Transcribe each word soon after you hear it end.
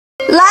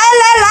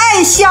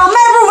们小卖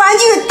部玩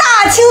具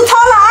大清仓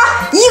了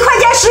啊！1块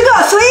钱10个，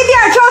随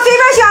便挑，随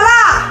便选啦！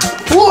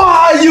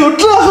哇，有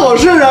这好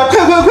事啊！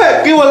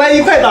快，给我来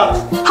1块的。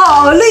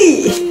好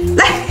嘞，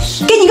来，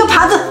给你个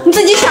盘子，你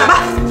自己选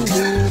吧。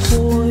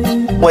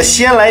我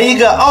先来一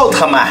个奥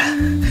特曼，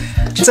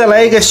再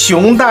来一个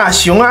熊大、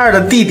熊二的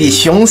弟弟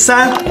熊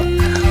3。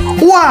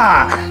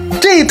哇，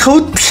这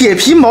头铁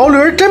皮毛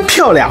驴真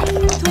漂亮。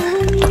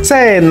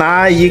再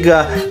拿一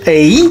个，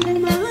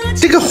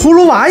这个葫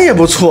芦娃也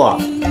不错。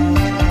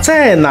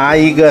再拿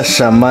一个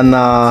什么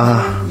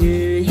呢？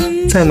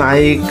再拿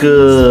一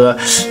个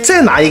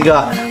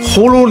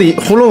葫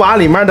芦娃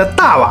里面的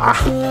大娃。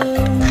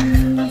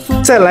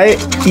再来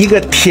一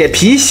个铁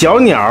皮小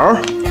鸟。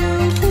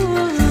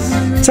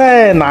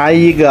再拿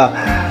一个，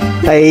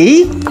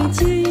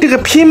这个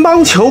乒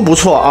乓球不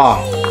错啊。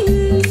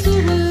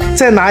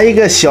再拿一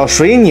个小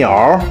水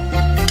鸟。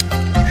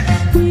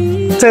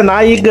再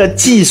拿一个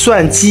计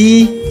算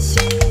机。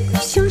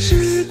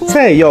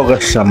再要个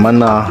什么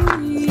呢？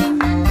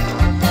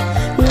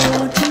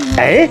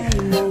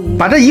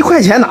把这1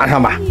块钱拿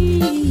上吧。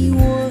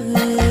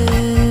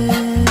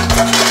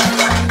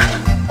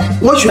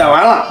我选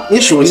完了，你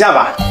数一下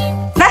吧。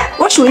来，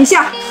我数一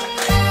下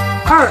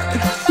，2、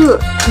4、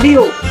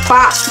6、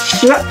8、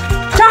10，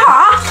站好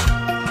啊。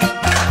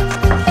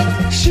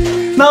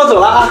那我走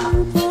了啊。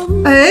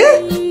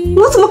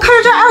我怎么看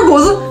着这二狗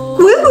子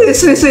鬼鬼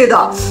祟祟的？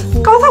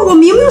刚才我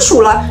明明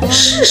数了，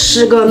是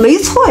10个，没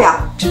错呀。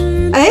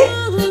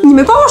你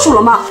们帮我数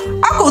了吗？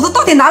二狗子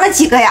到底拿了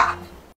几个呀？